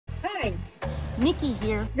Line. Nikki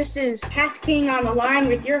here. This is KastKing On The Line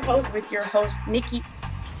with your host, Nikki.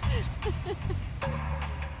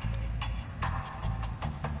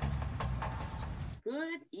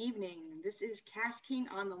 Good evening. This is KastKing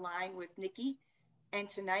On The Line with Nikki. And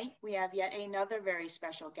tonight we have yet another very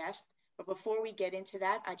special guest. But before we get into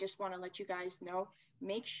that, I just want to let you guys know,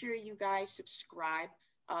 make sure you guys subscribe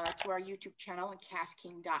to our YouTube channel and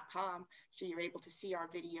KastKing.com so you're able to see our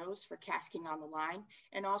videos for KastKing On The Line.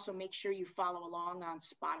 And also make sure you follow along on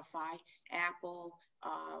Spotify, Apple.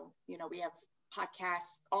 We have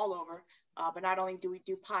podcasts all over. But not only do we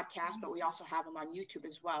do podcasts, but we also have them on YouTube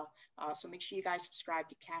as well. So make sure you guys subscribe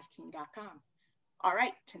to KastKing.com. All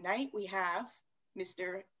right, tonight we have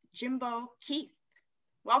Mr. Jimbo Keith.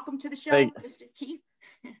 Welcome to the show, hey, Mr. Keith.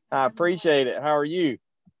 I appreciate it.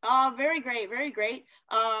 But very great, very great.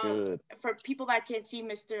 Good. For people that can't see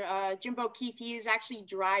Mr. Jimbo Keith, he is actually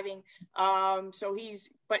driving.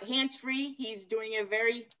 But hands-free. He's doing it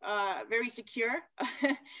very, very secure.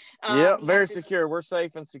 Very secure. We're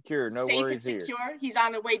safe and secure. No worries here. Safe and secure. He's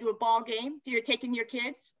on the way to a ball game. You're taking your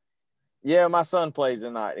kids? Yeah, my son plays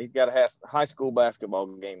tonight. He's got a high school basketball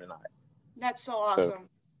game tonight. That's so awesome.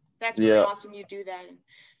 That's really awesome you do that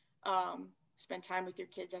and spend time with your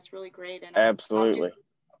kids. That's really great. And absolutely. I'm just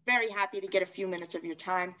very happy to get a few minutes of your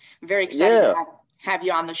time. I'm very excited to have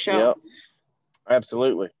you on the show. Yep.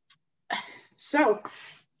 Absolutely. So,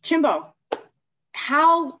 Jimbo,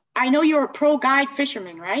 I know you're a pro guide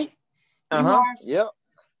fisherman, right? Yep.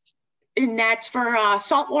 And that's for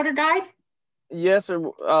saltwater guide? Yes, sir.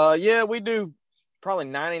 We do probably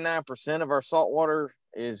 99% of our saltwater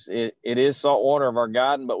it is saltwater of our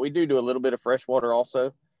guiding, but we do a little bit of freshwater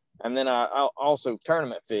also. And then I also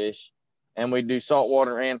tournament fish, and we do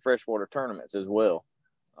saltwater and freshwater tournaments as well.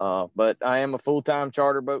 But I am a full-time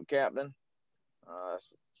charter boat captain.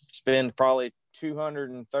 Spend probably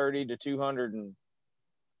 230 to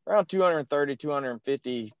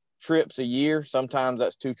 250 trips a year. Sometimes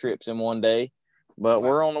that's 2 trips in one day, but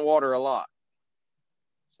we're on the water a lot.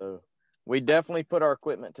 So we definitely put our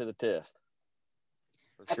equipment to the test.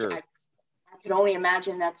 For sure. I can only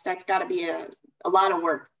imagine that's got to be a lot of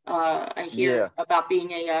work. I hear about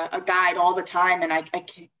being a guide all the time, and I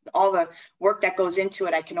can, all the work that goes into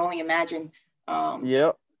it, I can only imagine.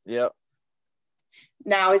 Yep.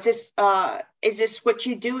 Now, is this what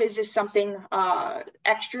you do? Is this something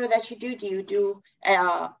extra that you do? Do you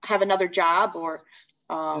have another job or?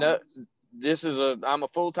 No, I'm a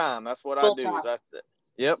full-time. That's what I do.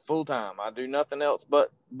 Full-time. I do nothing else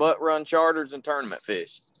but run charters and tournament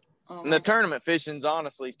fish. Oh, and the tournament fishing's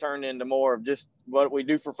honestly turned into more of just what we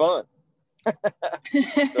do for fun.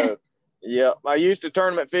 So, I used to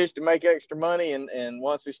tournament fish to make extra money, and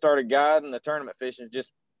once we started guiding, the tournament fishing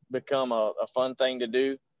just become a fun thing to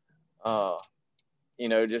do.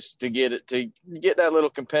 Just to get that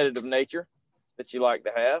little competitive nature that you like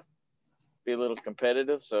to have, be a little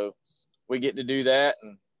competitive. So we get to do that,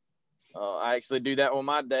 and I actually do that with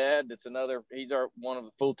my dad. He's one of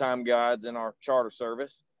the full-time guides in our charter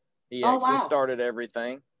service. He started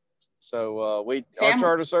everything. So our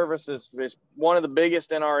charter service is one of the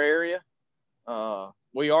biggest in our area.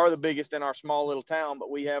 We are the biggest in our small little town, but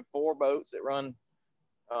we have 4 boats that run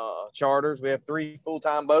charters. We have 3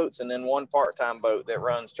 full-time boats and then 1 part-time boat that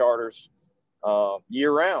runs charters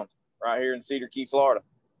year-round right here in Cedar Key, Florida.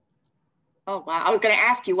 Oh, wow. I was going to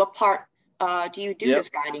ask you, what part do you do this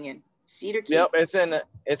guiding in? Cedar Key? Yep,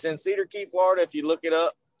 it's in Cedar Key, Florida. If you look it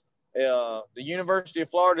up, the University of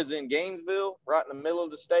Florida is in Gainesville, right in the middle of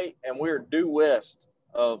the state, and we're due west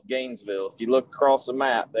of Gainesville. If you look across the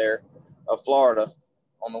map there of Florida,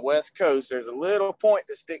 on the west coast, there's a little point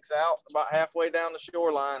that sticks out about halfway down the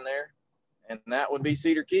shoreline there, and that would be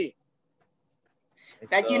Cedar Key.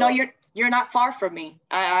 You're not far from me.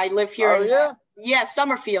 I live here. Oh,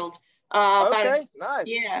 Summerfield. Okay, nice.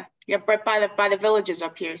 Yeah, right by the villages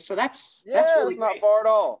up here. So that's really not far at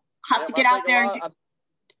all. I'll have to get out there.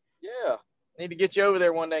 Need to get you over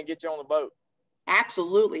there one day and get you on the boat.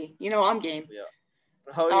 Absolutely. I'm game. Yeah.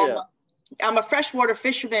 Oh, yeah. I'm a freshwater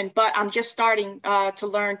fisherman, but I'm just starting to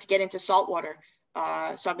learn to get into saltwater.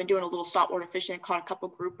 So I've been doing a little saltwater fishing, caught a couple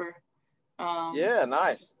grouper.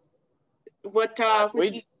 Nice. What do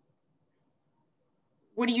you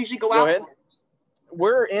usually go out ahead. for?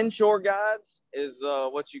 We're inshore guides is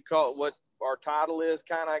what our title is,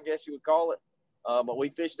 kind of, I guess you would call it. But we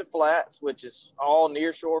fish the flats, which is all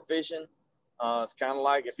near shore fishing. It's kind of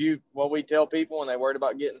like what we tell people when they're worried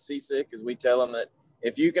about getting seasick is we tell them that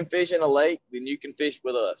if you can fish in a lake, then you can fish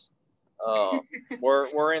with us.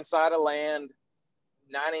 We're inside of land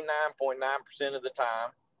 99.9% of the time,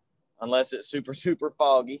 unless it's super, super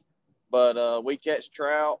foggy. But we catch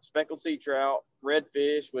trout, speckled sea trout,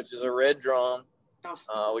 redfish, which is a red drum.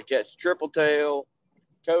 We catch triple tail,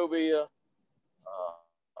 cobia,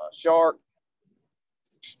 shark,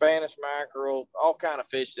 Spanish mackerel, all kind of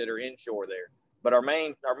fish that are inshore there. But our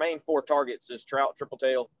main 4 targets is trout, triple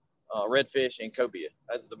tail, redfish, and cobia.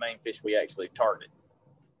 That's the main fish we actually target.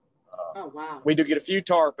 Oh wow! We do get a few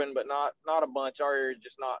tarpon, but not a bunch. Our area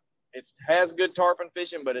just not. It has good tarpon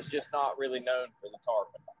fishing, but it's just not really known for the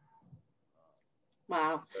tarpon.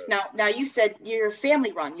 Wow. So, now you said you're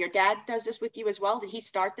family run. Your dad does this with you as well. Did he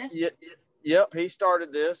start this? Yep. He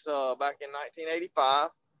started this back in 1985,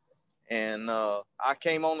 and I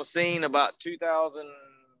came on the scene about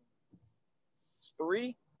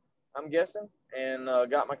 2003, I'm guessing, and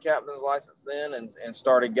got my captain's license then, and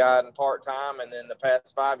started guiding part time. And then the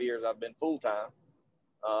past 5 years, I've been full time.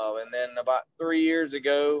 And then about 4 years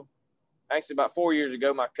ago, my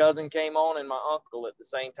cousin came on and my uncle at the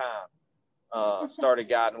same time. Started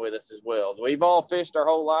guiding with us as well. We've all fished our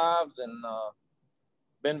whole lives, and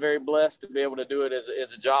been very blessed to be able to do it as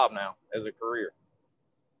a job now, as a career.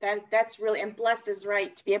 That's really, and blessed is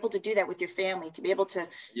right, to be able to do that with your family, to be able to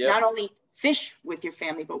not only fish with your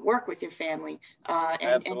family, but work with your family,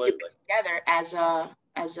 and do it together as a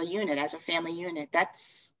unit, as a family unit.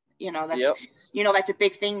 That's that's a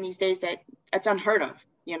big thing these days. That's unheard of.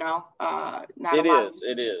 It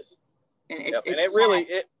is. And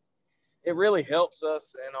it really helps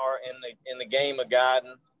us in the game of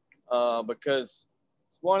guiding, because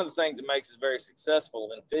one of the things that makes us very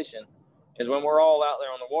successful in fishing is when we're all out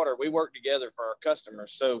there on the water, we work together for our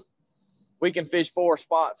customers. So we can fish 4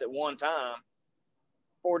 spots at one time,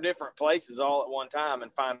 4 different places all at one time,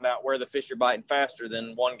 and find out where the fish are biting faster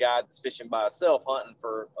than one guy that's fishing by himself hunting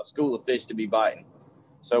for a school of fish to be biting.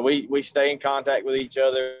 So we stay in contact with each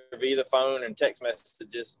other via the phone and text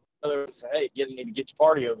messages. Say, hey, you need to get your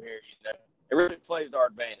party over here. It really plays to our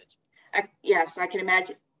advantage. Yes, I can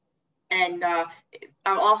imagine. And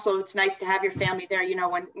also, it's nice to have your family there.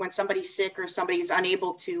 When somebody's sick or somebody's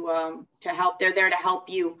unable to help, they're there to help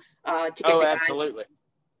you to get the absolutely. Guidance.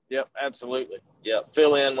 Yep, absolutely. Yep,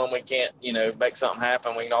 fill in when we can't, make something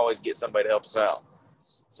happen. We can always get somebody to help us out.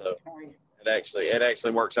 So it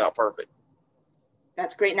actually works out perfect.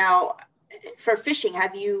 That's great. Now, for fishing,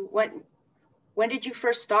 when did you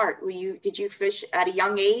first start? Did you fish at a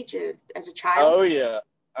young age as a child? Oh yeah.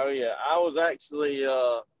 I was actually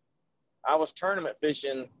I was tournament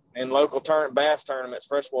fishing in local bass tournaments,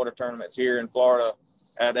 freshwater tournaments here in Florida.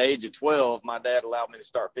 At the age of 12, my dad allowed me to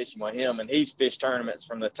start fishing with him, and he's fished tournaments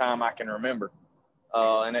from the time I can remember.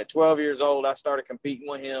 And at 12 years old, I started competing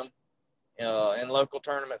with him in local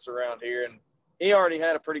tournaments around here, and he already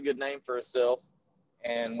had a pretty good name for himself.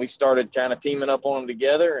 And we started kind of teaming up on them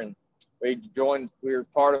together, and we were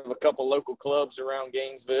part of a couple local clubs around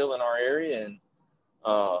Gainesville in our area, and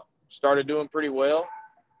started doing pretty well.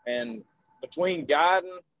 And between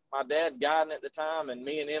my dad guiding at the time, and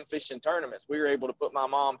me and him fishing tournaments, we were able to put my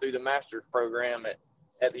mom through the master's program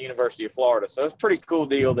at the University of Florida. So it's a pretty cool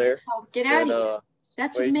deal there. Oh, get out of here.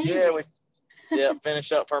 That's amazing.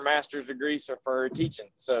 Finish up her master's degree for her teaching.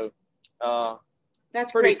 So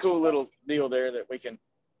that's pretty great. Cool little deal there that we kind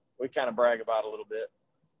of brag about a little bit.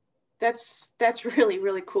 That's really,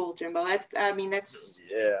 really cool, Jimbo.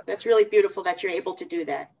 That's really beautiful that you're able to do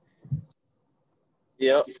that.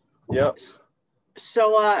 Yep.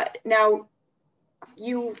 So now,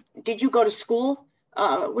 did you go to school?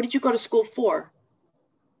 What did you go to school for?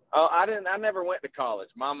 I never went to college.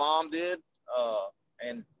 My mom did,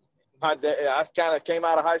 and my dad. I kind of came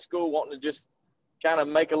out of high school wanting to just kind of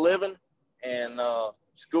make a living, and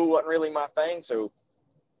school wasn't really my thing. So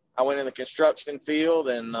I went in the construction field,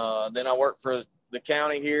 and then I worked for the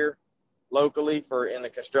county here locally in the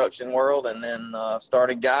construction world, and then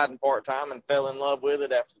started guiding part-time and fell in love with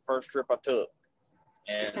it after the first trip I took.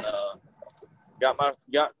 And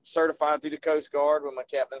got certified through the Coast Guard with my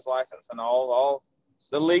captain's license and all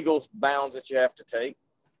the legal bounds that you have to take.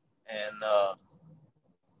 And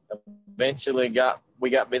eventually we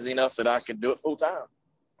got busy enough that I could do it full time.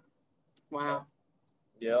 Wow.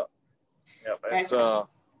 Yep. It's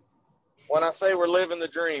when I say we're living the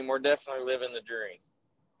dream, we're definitely living the dream.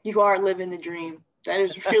 You are living the dream. That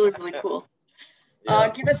is really, really cool. Yeah.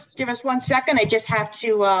 Give us 1 second. I just have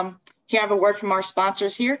to have a word from our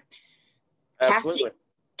sponsors here. Absolutely.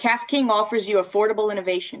 KastKing offers you affordable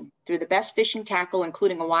innovation through the best fishing tackle,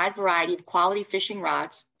 including a wide variety of quality fishing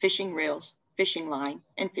rods, fishing reels, fishing line,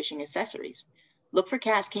 and fishing accessories. Look for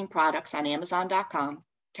KastKing products on Amazon.com,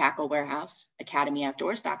 Tackle Warehouse,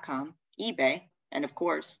 AcademyOutdoors.com, eBay, and of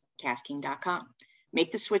course, KastKing.com.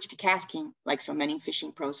 Make the switch to KastKing like so many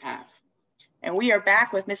fishing pros have. And we are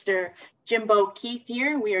back with Mr. Jimbo Keith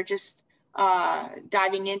here. We are just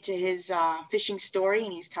diving into his fishing story,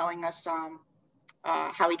 and he's telling us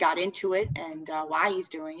how he got into it and why he's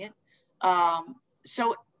doing it.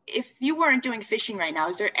 So if you weren't doing fishing right now,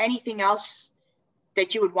 is there anything else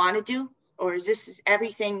that you would want to do? Or is this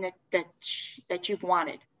everything that you've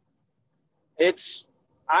wanted?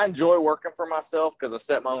 I enjoy working for myself because I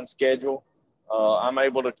set my own schedule. I'm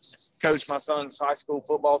able to coach my son's high school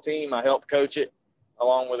football team. I help coach it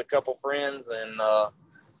along with a couple friends,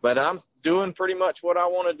 but I'm doing pretty much what I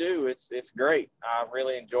want to do. It's great. I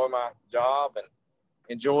really enjoy my job and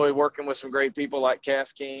enjoy working with some great people like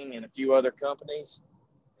KastKing and a few other companies.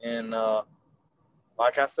 And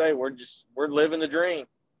like I say, we're living the dream.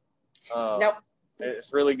 Nope.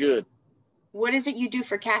 It's really good. What is it you do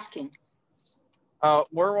for KastKing?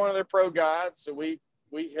 We're one of their pro guides, so we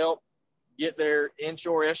help get their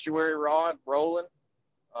inshore estuary rod rolling,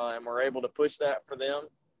 and we're able to push that for them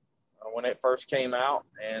when it first came out,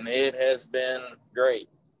 and it has been great.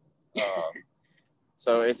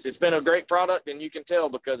 So it's been a great product, and you can tell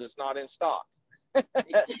because it's not in stock.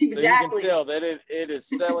 Exactly. So you can tell that it is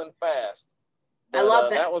selling fast. But, I love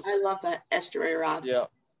that. I love that estuary rod. Yeah.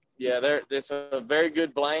 It's a very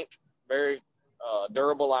good blank, very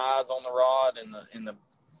durable eyes on the rod, and the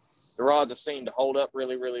rods have seemed to hold up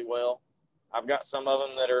really, really well. I've got some of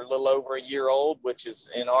them that are a little over a year old, which is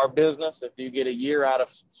in our business. If you get a year out of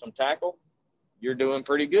some tackle, you're doing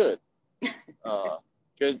pretty good.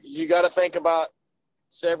 Because you got to think about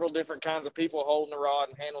several different kinds of people holding a rod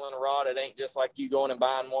and handling a rod. It ain't just like you going and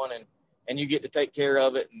buying one and you get to take care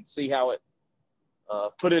of it and see how it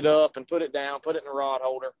put it up and put it down, put it in a rod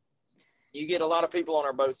holder. You get a lot of people on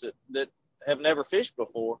our boats that have never fished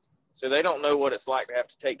before, so they don't know what it's like to have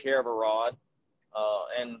to take care of a rod,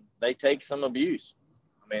 and they take some abuse.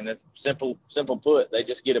 I mean, it's simple put, they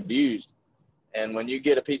just get abused. And when you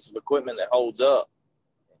get a piece of equipment that holds up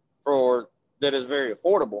that is very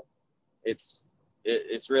affordable, it's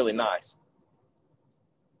really nice.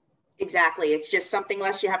 Exactly. It's just something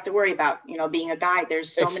less you have to worry about. You know, being a guide,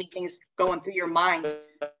 there's so many things going through your mind.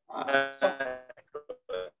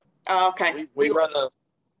 Okay. We run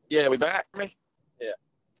we back me? Yeah.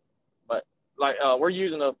 But like we're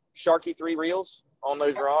using the Sharky 3 reels on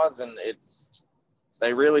those rods, and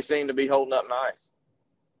they really seem to be holding up nice.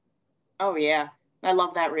 Oh yeah. I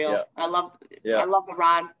love that reel. Yeah. I love the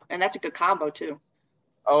rod, and that's a good combo too.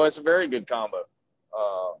 Oh, it's a very good combo.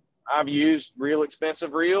 I've used real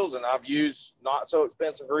expensive reels, and I've used not so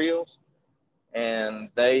expensive reels, and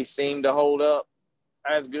they seem to hold up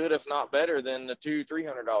as good, if not better, than the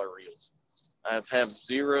 $200-$300 reels. I have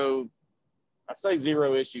zero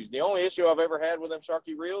issues. The only issue I've ever had with them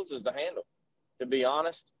Sharky reels is the handle, to be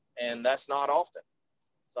honest, and that's not often.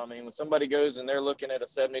 So, I mean, when somebody goes and they're looking at a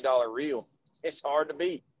 $70 reel, it's hard to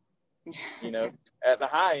beat. You know, at the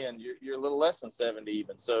high end, you're a little less than 70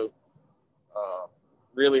 even. So,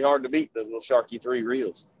 really hard to beat those little Sharky 3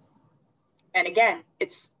 reels. And again,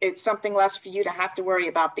 it's something less for you to have to worry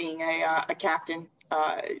about being a captain.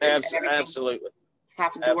 Absolutely.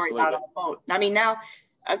 Having to worry about on a boat. I mean, now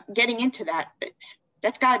getting into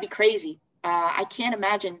that's got to be crazy. I can't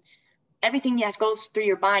imagine everything that goes through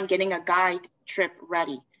your mind getting a guide trip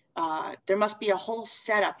ready. There must be a whole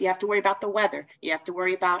setup. You have to worry about the weather. You have to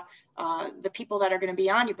worry about the people that are going to be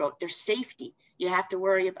on your boat, their safety. You have to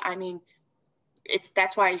worry about, I mean,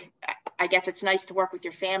 that's why I guess it's nice to work with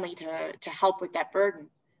your family to help with that burden.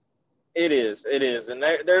 It is. And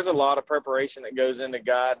there's a lot of preparation that goes into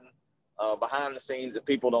guiding behind the scenes that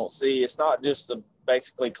people don't see. It's not just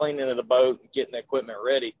basically cleaning of the boat and getting the equipment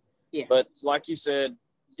ready. Yeah. But like you said,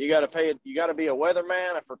 you got to be a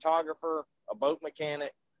weatherman, a photographer, a boat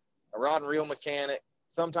mechanic, a rod and reel mechanic,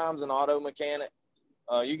 sometimes an auto mechanic.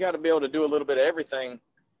 You got to be able to do a little bit of everything.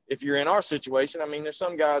 If you're in our situation, I mean, there's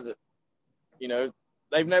some guys that, you know,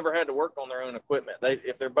 they've never had to work on their own equipment.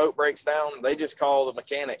 If their boat breaks down, they just call the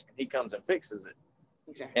mechanic and he comes and fixes it.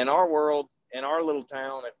 Exactly. In our world, in our little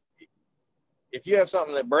town, if you have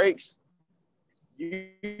something that breaks,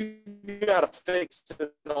 you got to fix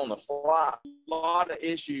it on the fly. A lot of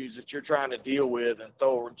issues that you're trying to deal with and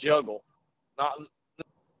juggle.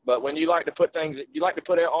 But when you like to put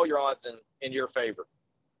all your odds in your favor.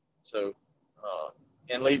 So,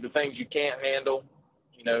 and leave the things you can't handle,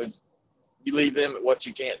 you know, you leave them at what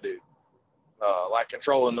you can't do, like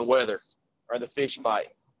controlling the weather or the fish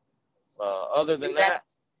bite. Other than that,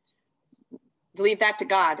 leave that to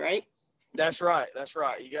God, right? That's right.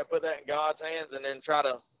 You got to put that in God's hands, and then try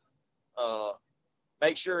to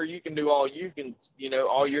make sure you can do all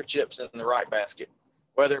your chips in the right basket,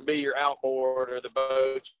 whether it be your outboard or the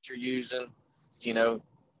boat you're using. You know,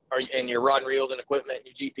 and your rod and reels and equipment,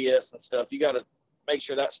 your GPS and stuff, you got to make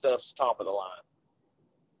sure that stuff's top of the line.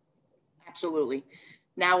 Absolutely.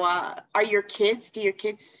 Now, do your kids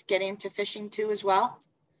get into fishing too as well?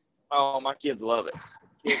 Oh, my kids love it.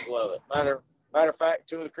 Kids love it. Matter of fact,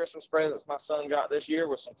 2 of the Christmas presents my son got this year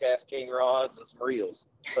was some KastKing rods and some reels.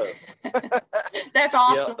 So that's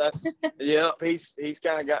awesome. He's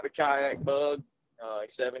kind of got the kayak bug.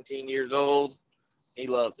 He's 17 years old. He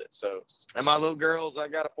loves it. So, and my little girls, I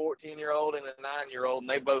got a 14-year-old and a 9-year-old, and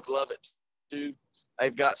they both love it too.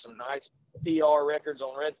 They've got some nice PR records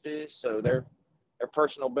on redfish, so their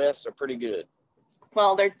personal bests are pretty good.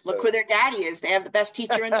 Well, look where their daddy is. They have the best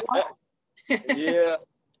teacher in the world. Yeah.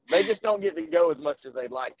 They just don't get to go as much as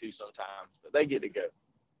they'd like to sometimes, but they get to go.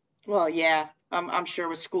 Well, yeah, I'm sure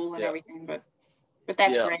with school and everything, but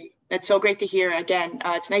that's great. It's so great to hear. Again,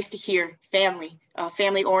 it's nice to hear family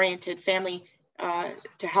oriented, family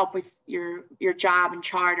to help with your job and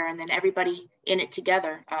charter, and then everybody in it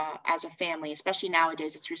together as a family. Especially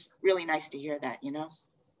nowadays, it's just really nice to hear that.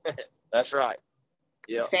 That's right.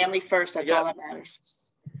 Yeah. Family first. That's all that matters.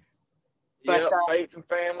 But faith and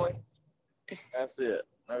family. That's it.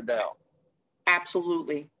 No doubt.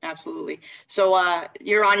 Absolutely. So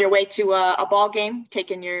you're on your way to a ball game,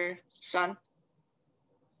 taking your son?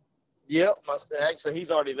 Yep. Actually, he's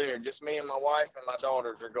already there. Just me and my wife and my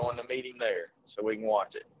daughters are going to meet him there so we can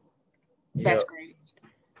watch it. That's great.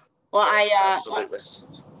 Well, absolutely.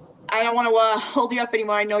 I don't want to hold you up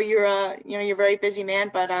anymore. I know you're a very busy man,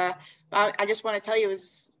 but I just want to tell you it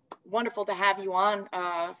was wonderful to have you on.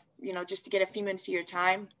 Just to get a few minutes of your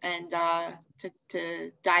time and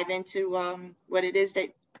to dive into what it is that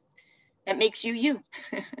makes you.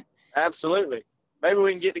 Absolutely. Maybe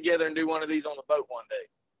we can get together and do one of these on the boat one day.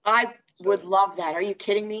 I would love that. Are you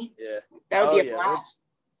kidding me? Yeah. That would be a blast.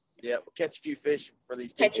 We'll catch a few fish for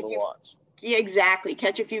these people to watch. Yeah, exactly.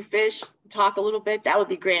 Catch a few fish, talk a little bit. That would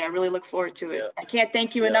be great. I really look forward to it. Yeah. I can't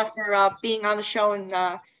thank you enough for being on the show and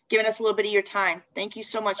giving us a little bit of your time. Thank you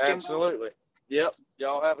so much, Jimbo. Absolutely. Yep.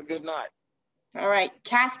 Y'all have a good night. All right.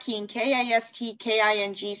 KastKing,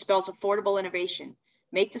 KastKing spells affordable innovation.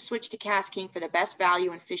 Make the switch to KastKing for the best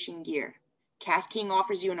value in fishing gear. KastKing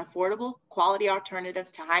offers you an affordable, quality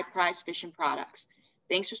alternative to high-priced fishing products.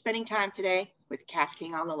 Thanks for spending time today with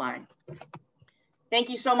KastKing on the Line. Thank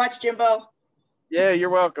you so much, Jimbo. Yeah, you're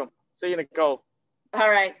welcome. See you, Nicole. All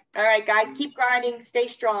right, guys. Keep grinding. Stay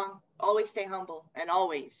strong. Always stay humble. And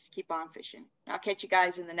always keep on fishing. I'll catch you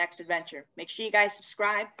guys in the next adventure. Make sure you guys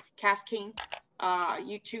subscribe. KastKing,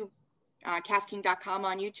 YouTube, KastKing.com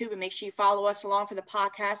on YouTube. And make sure you follow us along for the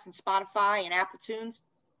podcast and Spotify and Apple Tunes.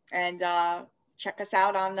 And check us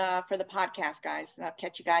out for the podcast, guys. I'll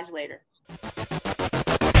catch you guys later.